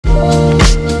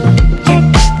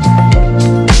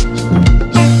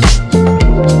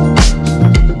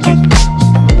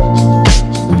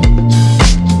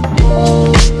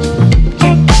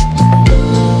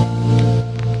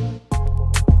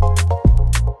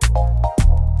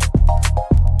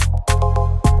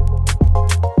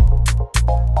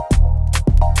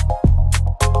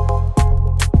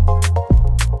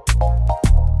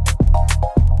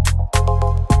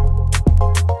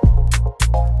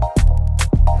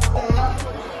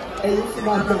And you see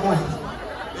my man.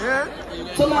 Yeah.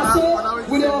 So now, so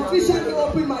we officially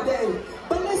open madeng.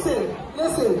 But listen.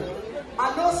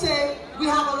 I know say we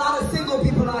have a lot of single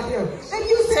people out here. And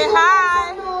you say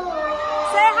hi.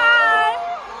 Say hi.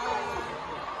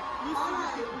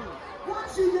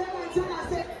 Once you there and tell I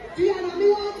say, Diana, me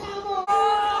want come on.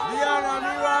 Diana,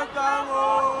 me want come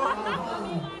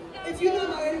on. If you don't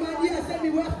know anybody, I send me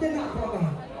what's the name for me.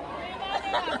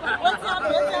 What's up?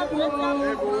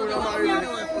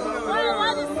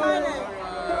 Why is silent?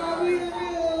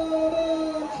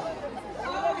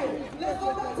 Let's go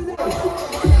back to that.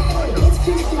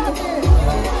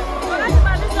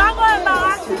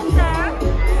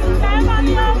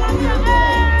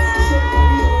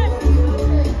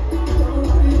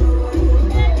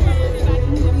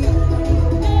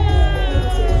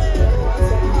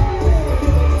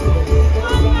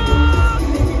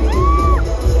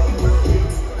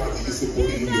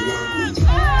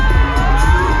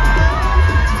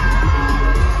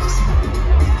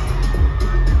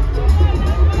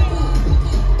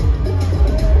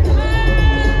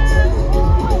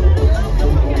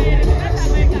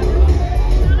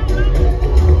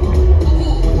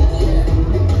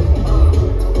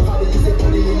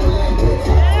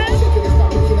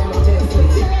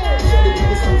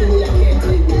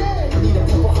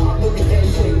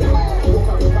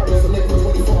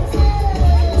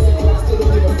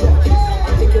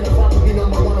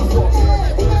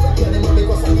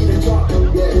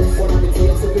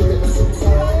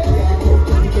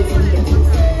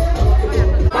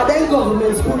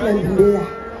 Government school and there.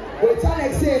 We tell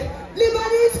like say,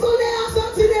 Liberty school there or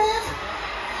something there.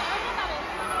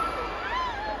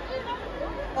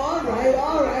 All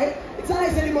right. It's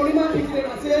like say the money man picking it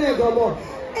and say they go more.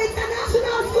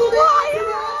 International school there.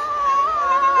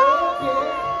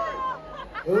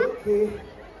 Okay.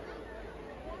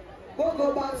 We'll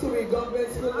go back to the government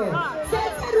school now.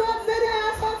 St. Edward's there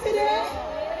or something there.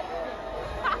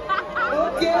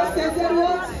 Okay, St.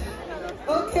 Edward's.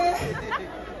 Okay.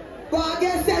 But I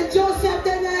guess St. Joseph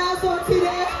then I also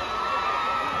today.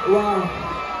 Wow.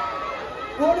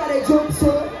 What are they jump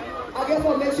so? I get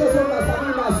for make sure some of my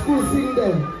family in my school sing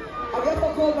them. I get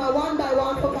for call my one by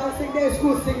one for can sing their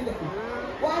school sing them.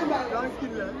 One by one.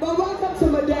 But welcome to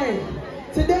madeng.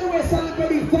 Today we're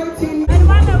celebrating 13. And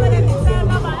wonder whether it's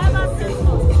ever since.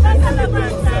 Let's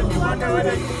celebrate time. Wonder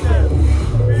whether it's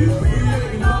we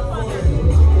enough for them.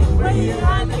 When you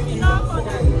are making enough for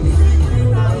them.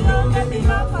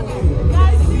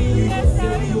 Guys, see, yes,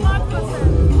 sir, you want for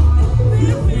them.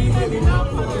 Feel free, maybe not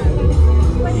for them.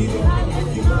 When you behind,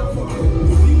 maybe not for them.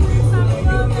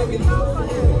 Maybe not for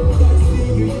them.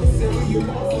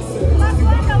 That's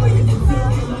why that we can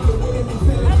tell.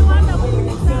 Anyone that we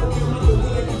can tell.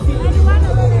 Anyone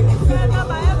that we can tell.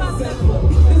 Never ever said.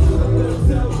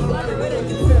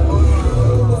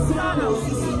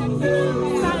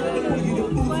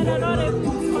 When I know they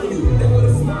put for you.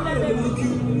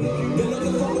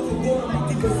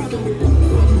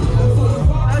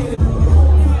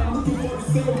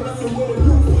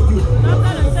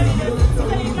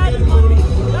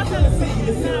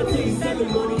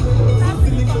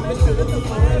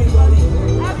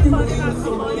 Everybody has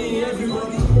some money,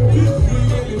 everybody.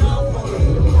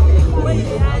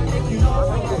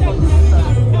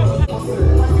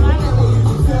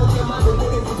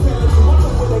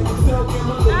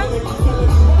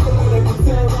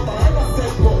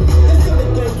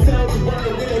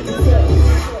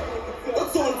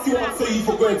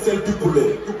 Tell people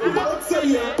I'll tell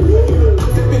you.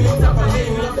 Sipping it up, I ain't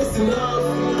enough, it's enough.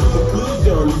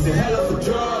 Conclusion is a hell of a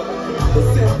job.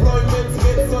 It's employment,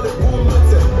 it's all the boom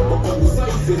matter. But on the side,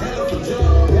 it's a hell of a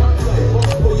job. One time,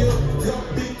 boss for you, drop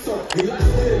big talk. We like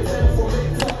it, time for me,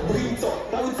 talk, bring talk.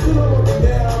 Now it's still not in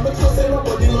there. I make sure say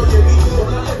nobody know your leaders. But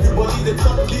not everybody, the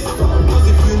top list. Because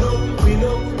if you know, we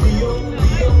know, we own.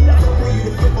 That's why you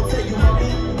the people tell you, mommy,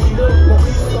 we know. But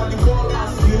we start the ball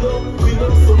as you know, we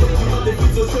know. So make you know the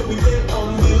future, so we lay on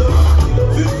the low.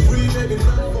 Feel free, maybe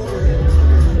not for it.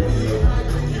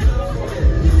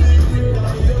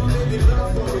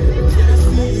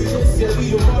 Yeah, we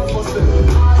your mouth for them.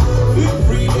 Feel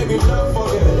free, maybe not for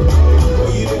them. But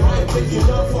you the high, take you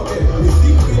not for them. The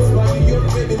secrets, but you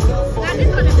maybe not for them. You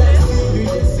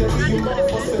just say we your mouth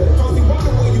for them. Cause you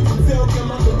wonder what you can tell,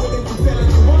 get out the way they can tell it.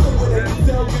 You wonder what they can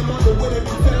tell, get out the way they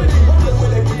can tell it. You wonder what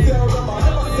they can tell, them I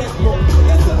never said no.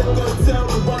 That's what they're gonna tell,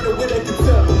 you wonder what they can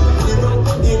tell. You know,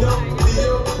 that's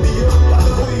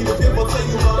the way the people tell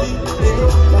you, mommy. You know,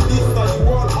 that this is how you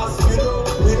want us, you know,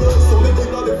 we know. So make you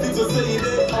know the future saying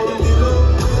it, all in the low.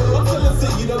 Don't tell us say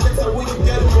you don't get time when you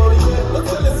get money. Don't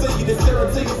tell us say you the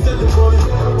Sarah, take you send the money.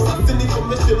 Something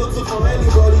information, don't from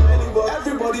anybody.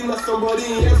 Everybody somebody, not somebody,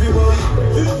 everybody.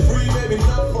 Feel free, maybe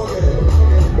not forget.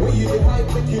 When you the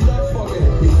hype, make you not forget.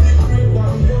 If you free,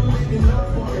 now you don't maybe not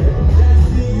forget. Let's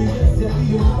see you, yes, yeah,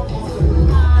 you not forget.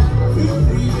 Feel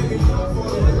free, maybe not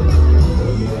forget.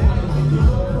 When you the hype, make you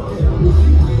not forget. If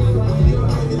you free, now you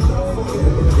don't maybe not forget.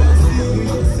 Let's see you,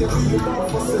 yes, yeah, you not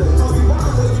forget. Cause you want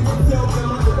to you can tell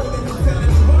them, I don't want to tell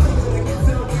anybody. They can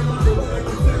tell them, I don't want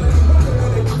to tell anybody.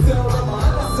 They can tell them, I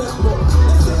don't said no.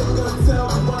 They said I'm gonna tell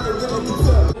them, I don't want to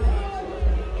tell.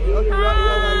 Yeah.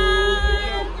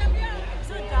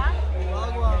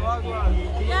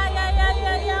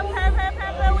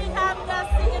 We have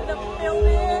Detty in the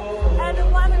building, and the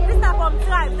one this type of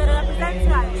tribes that represent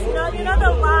tribes. You know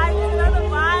the vibe. You know the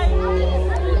vibe.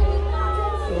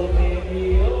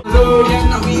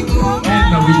 And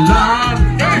now we land.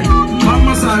 Hey,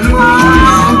 Mama salute.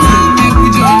 Make we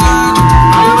join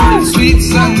on. Sweet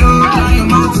salute. I am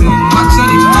mountain. Watch on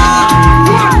the man.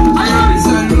 I am the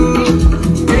salute.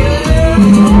 Yeah.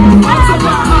 What's up,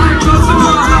 man? What's up,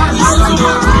 man? What's up,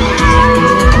 man?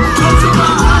 What's up,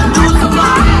 man? What's up, man?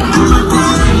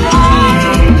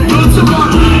 What's up, man? What's up,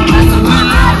 man?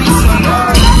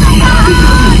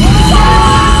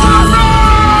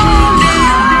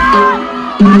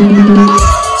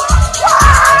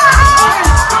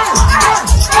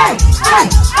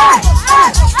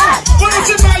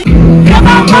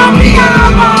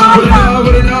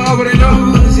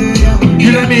 You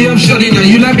let me up, shorty, now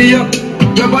you let me up.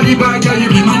 Your body back, girl, you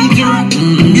be money to run.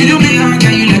 You do me hard,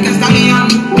 girl, you like a stallion.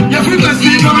 Your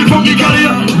frequency coming from the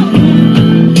carrier.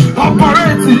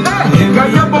 Operating, girl,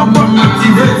 your bump up,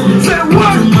 activate. Say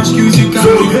what? Too much skills, you can't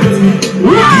forget me.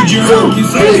 One, two,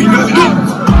 three, go.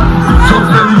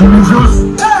 Something you be just.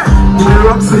 The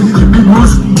rock say you can be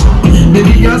loose.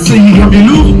 Baby girl say you can be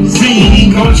loose.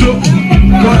 Sing, control,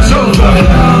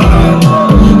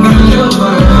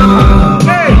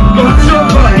 hey, control,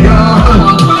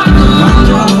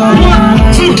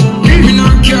 one, two, give me no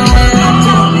care.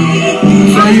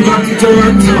 Fly you back to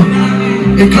Toronto.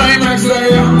 The climax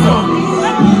like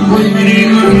what you mean,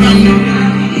 man?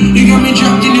 You got me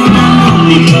trapped in your band.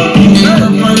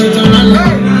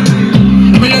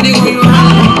 Melody go you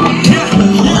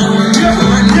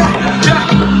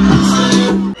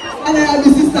And I have the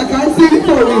sister, can't sing it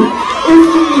for me. It's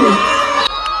me.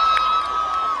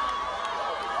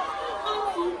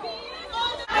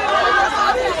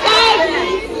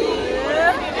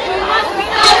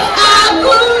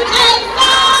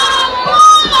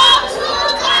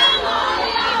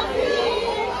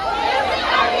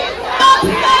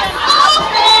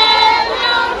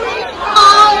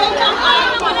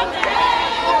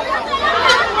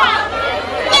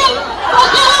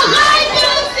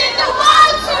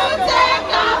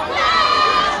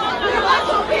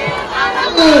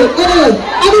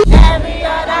 Every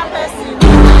other person.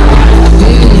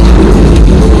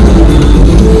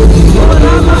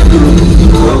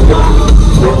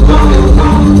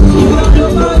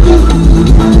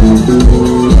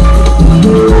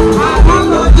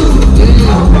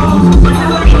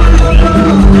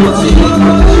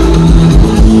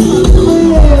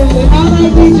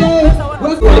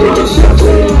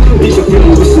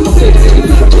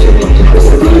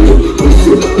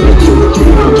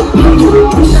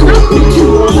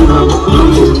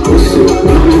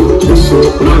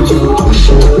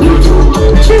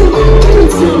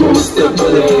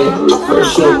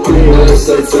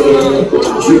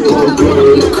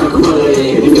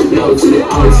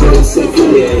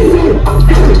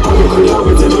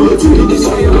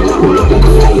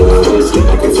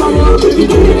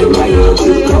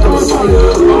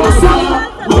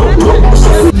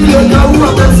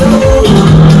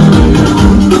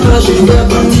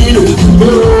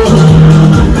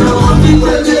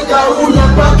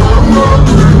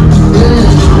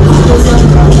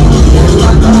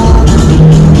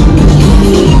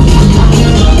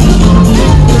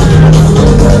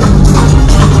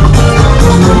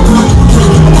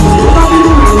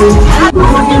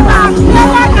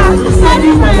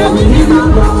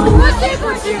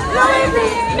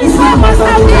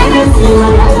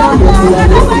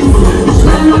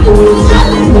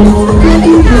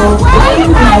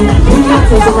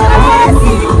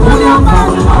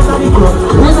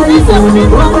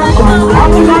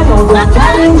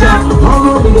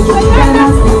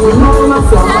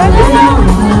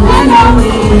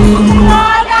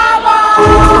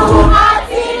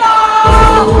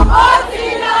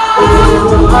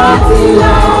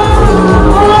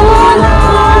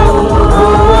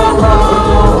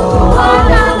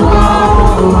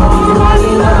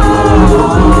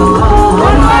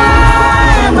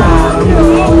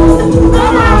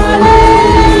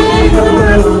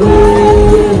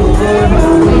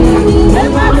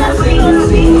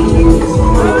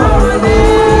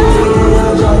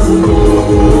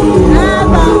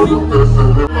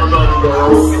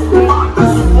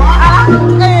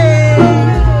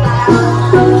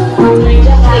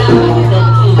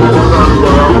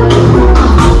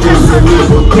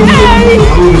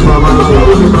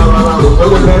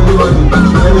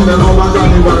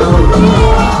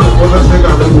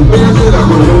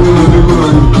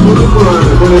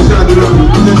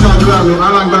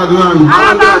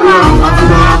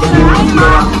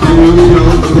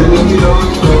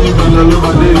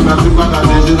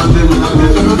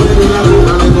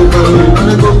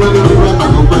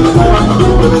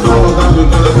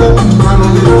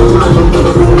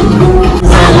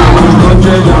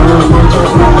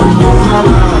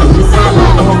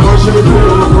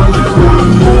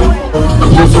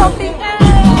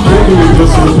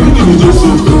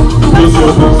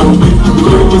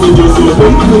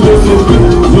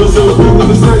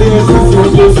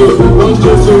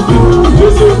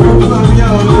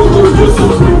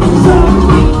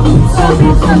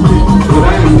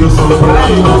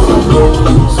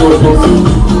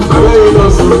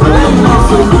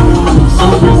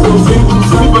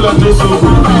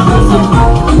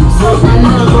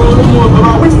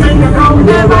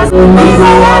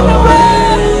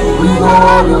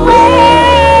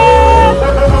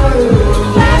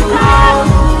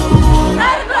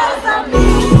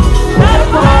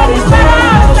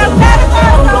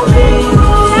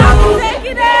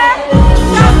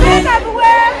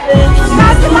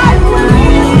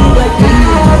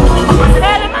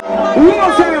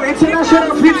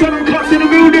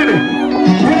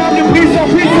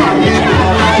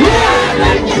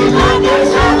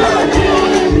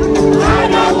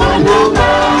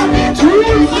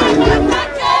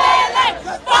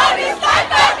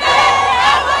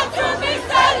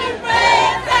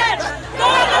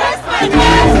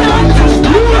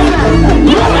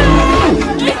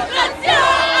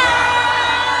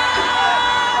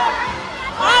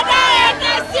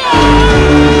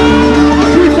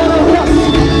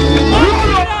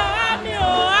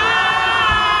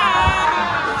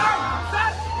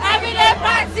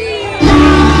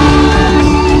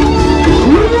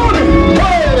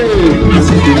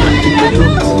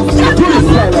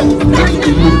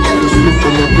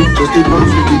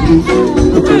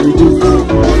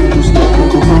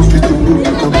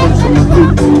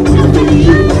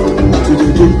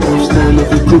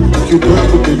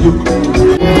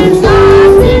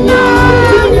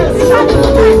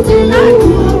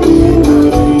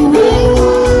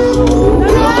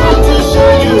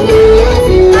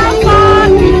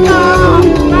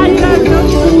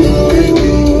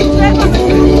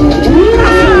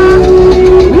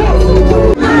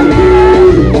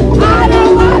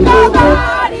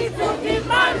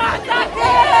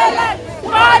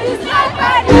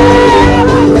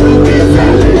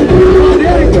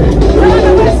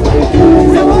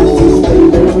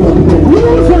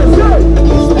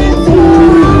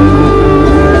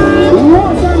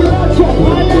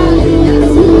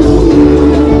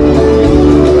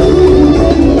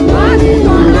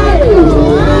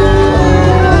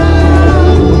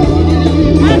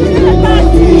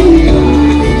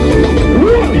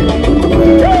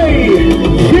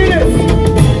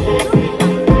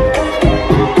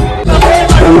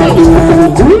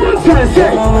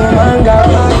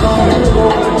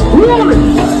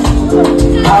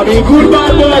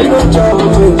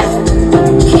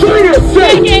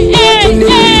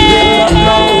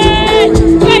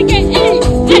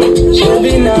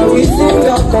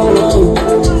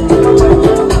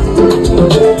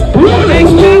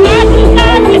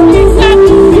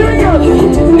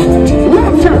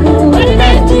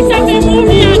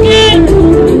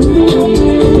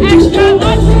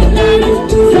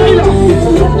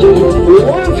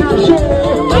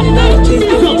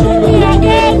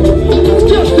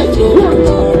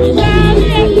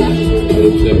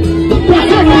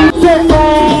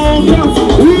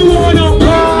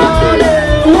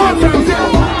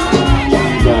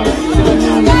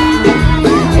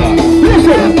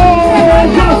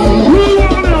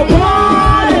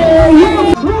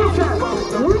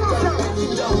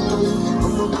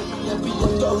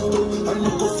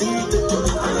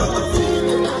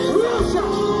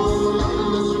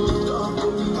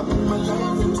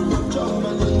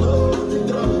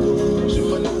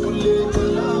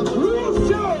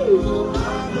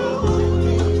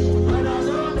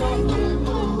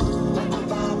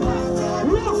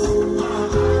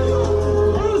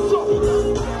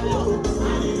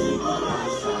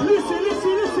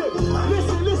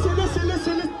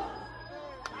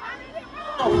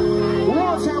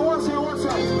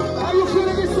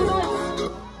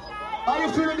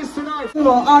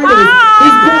 Artist.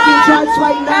 He's breaking charts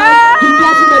right now. You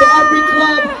catch him at every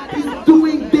club. He's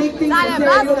doing big things in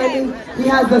Sierra Leone. He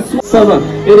has the Summer,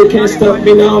 they can't stop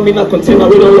me now. Me not content. I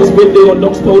will always win. They on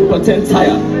Knoxport patent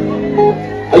tire.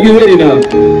 Are you ready now?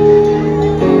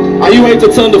 Are you ready to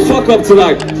turn the fuck up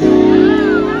tonight?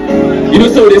 You know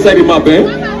so inside the map, eh?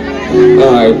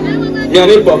 Alright. Me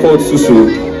and Elba for Susu.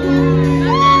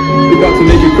 We got to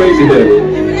make it crazy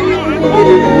here. So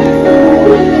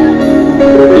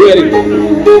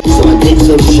I take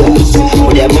some shots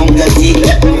with that monga tea.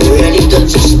 Really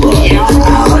touch the spot. I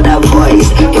heard that voice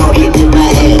talking in my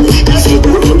head. I said,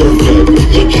 go to the bed.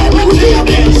 You can't move your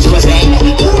bed. So I said,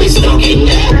 who is talking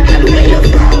there? And where you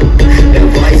from? The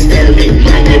voice tell me,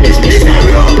 my name is Mr.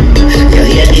 Rum. You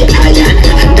hear the iron,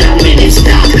 that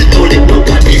minister. Pull it up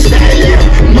on this style.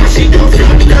 Mash it up,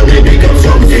 flat, then we become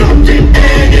something.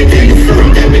 Anything.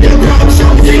 From them we can grab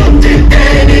something.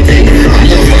 Anything.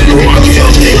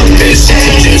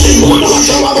 This is one of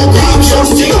the grab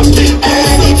something.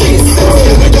 Anything.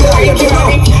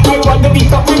 I want the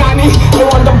beat up with Annie. I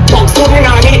want the box up with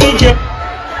Annie.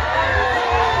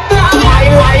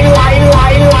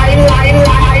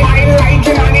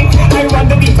 I want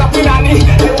the beat up with Annie.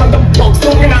 I want the box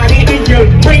up with Annie. The girl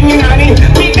bringing Annie.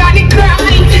 We got it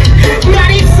crying.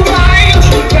 Granny smile.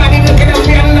 Granny looking at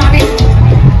me and Annie.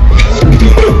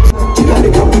 You gotta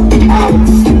go.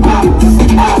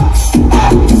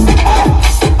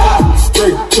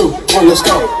 Three, two, one, let's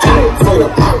go.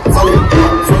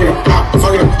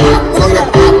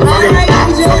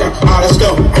 Let's go.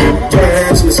 Put your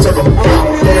hands in the circle. Put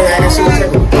your hands in the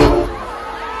circle.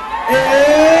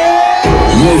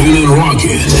 Moving and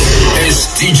rocking. It's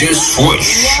DJ Switch.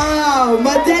 Wow,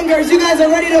 madengers, you guys are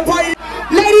ready to party.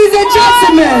 Ladies and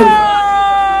gentlemen,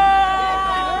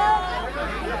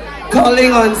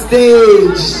 calling on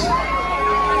stage.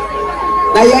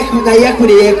 Why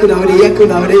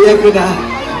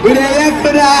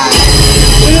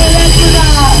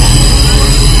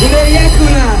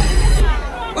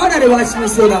do they watch me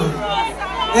so now?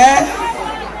 Eh?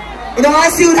 You know I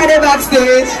see you there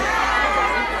backstage.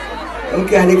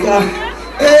 Okay, Anika.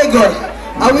 Hey God,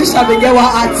 I wish I could get one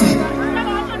arty.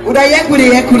 Would I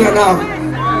yakuna now?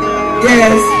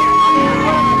 Yes.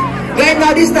 Right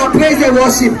now, this is not praise and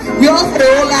worship. We offer the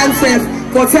whole land self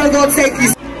for tell God take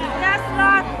his.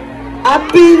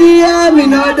 Happy New Year, me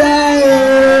no die.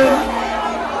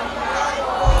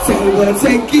 Tell God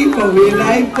take it for me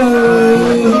life.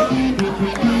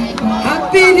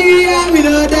 Happy New Year, me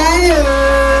no die.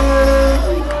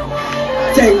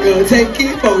 Thank God take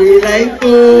it for me life.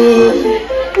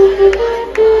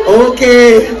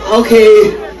 Okay.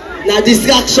 Now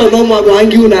distraction no more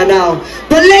going you now.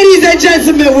 But ladies and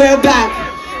gentlemen, we're back.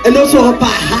 And also up a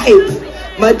hype.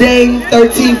 Madeng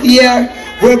 13th year.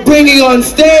 We're bringing on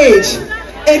stage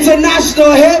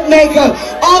international hit maker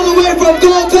all the way from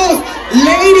Gold Coast.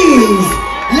 Ladies,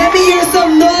 let me hear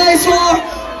some noise for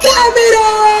Camino!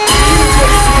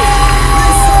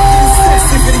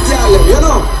 You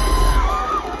know.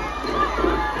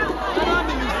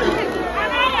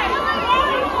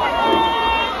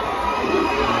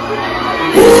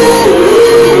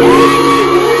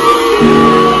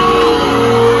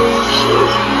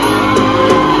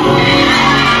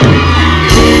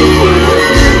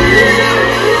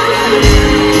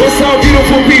 What's up,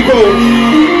 beautiful people?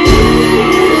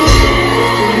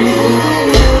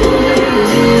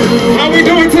 How we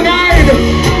doing tonight?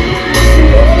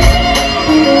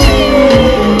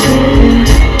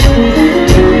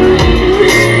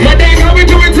 Madeng, how we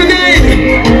doing tonight?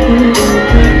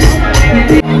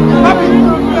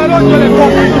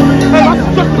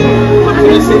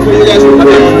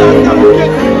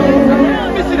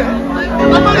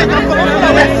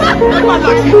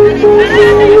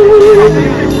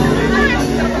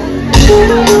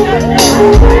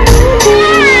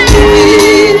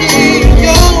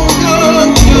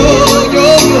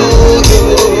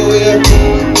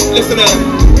 Listen up.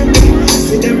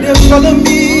 See them, they follow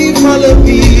me.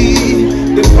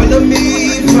 They follow me.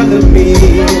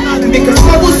 Because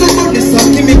I was so good, they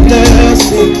some give me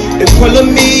blessing. They follow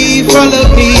me.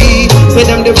 Say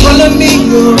them, they follow me.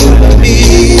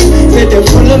 Say they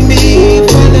follow me.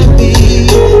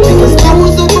 Because I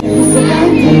was so good.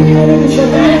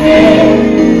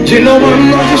 You know I'm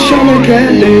not a shaman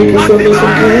candy, cause I'm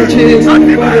some catches.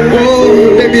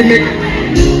 Oh, baby, make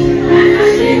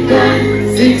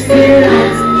 60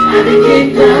 nights, I think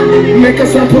it make a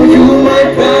song for you, my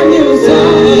brand new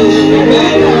song.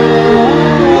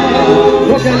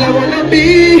 What can I wanna be?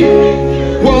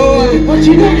 Whoa, but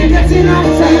you know you got enough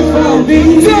time for me.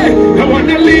 Say, I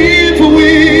wanna live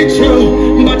with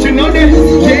you, but you know that,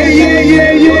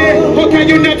 yeah. Okay,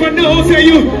 you never know, say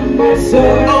you.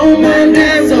 Oh man,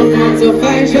 there's so hard to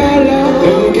find your love.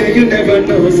 Okay, you never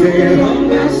know, say it.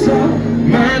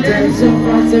 Man, there's so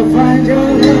hard to find your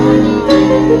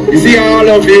love. You see all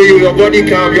of you, your body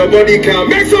calm.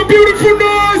 Make some beautiful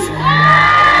noise.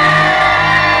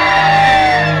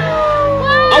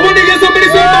 I want to get somebody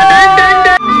say dang.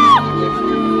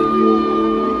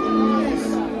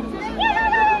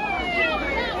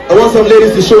 I want some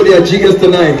ladies to show their jiggers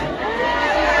tonight.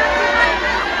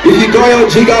 If you got your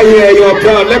jigger here, you're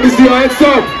proud. Let me see your hands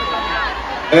up.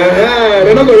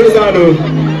 They're not going to raise their hand.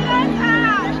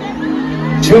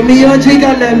 Show me your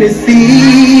jigger, let me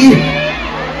see.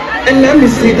 And let me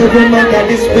see the woman that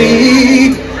is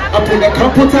sweet. I put a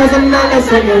couple $1,000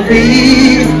 on your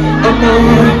wrist. I'm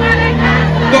on.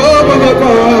 Go.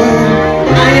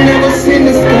 I ain't never seen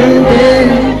this kind of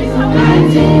way.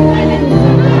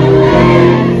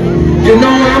 You know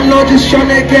I'm not just trying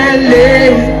to get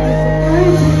laid.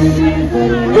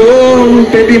 Oh,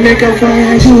 baby, make a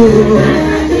fire you.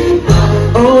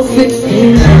 Oh,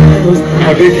 16 miles,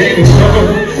 I've been getting strong.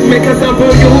 Make a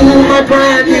sample you, my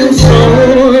brand new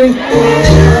song.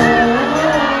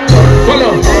 Hold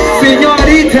on,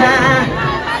 señorita.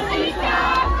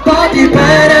 Body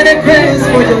bad and a grace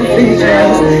for your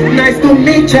features. Nice to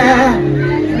meet ya.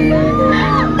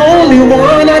 Only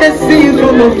one I done seen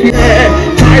from a few.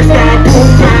 5-star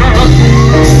pooper.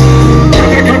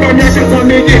 Come on, you can tell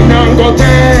me it now go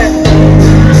there.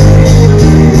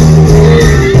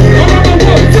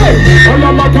 I'm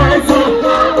on my time,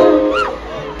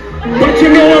 but you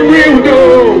know I'm real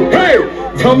though. Hey,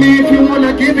 tell me if you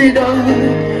wanna give it up.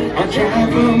 I'll drive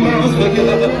for miles for you.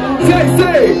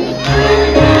 Say.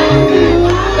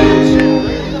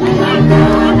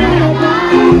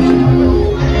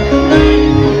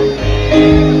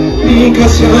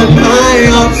 Cause you're my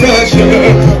treasure.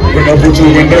 When I put you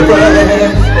in the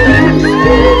ride,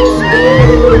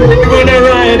 when I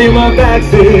ride in my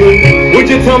backseat, would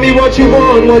you tell me what you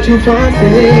want, what you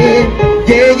fancy?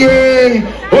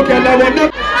 Yeah. Okay, now I wanna.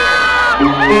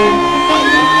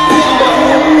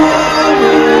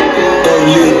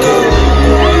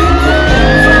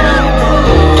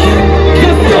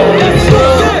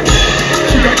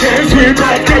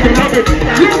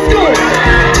 Let's go.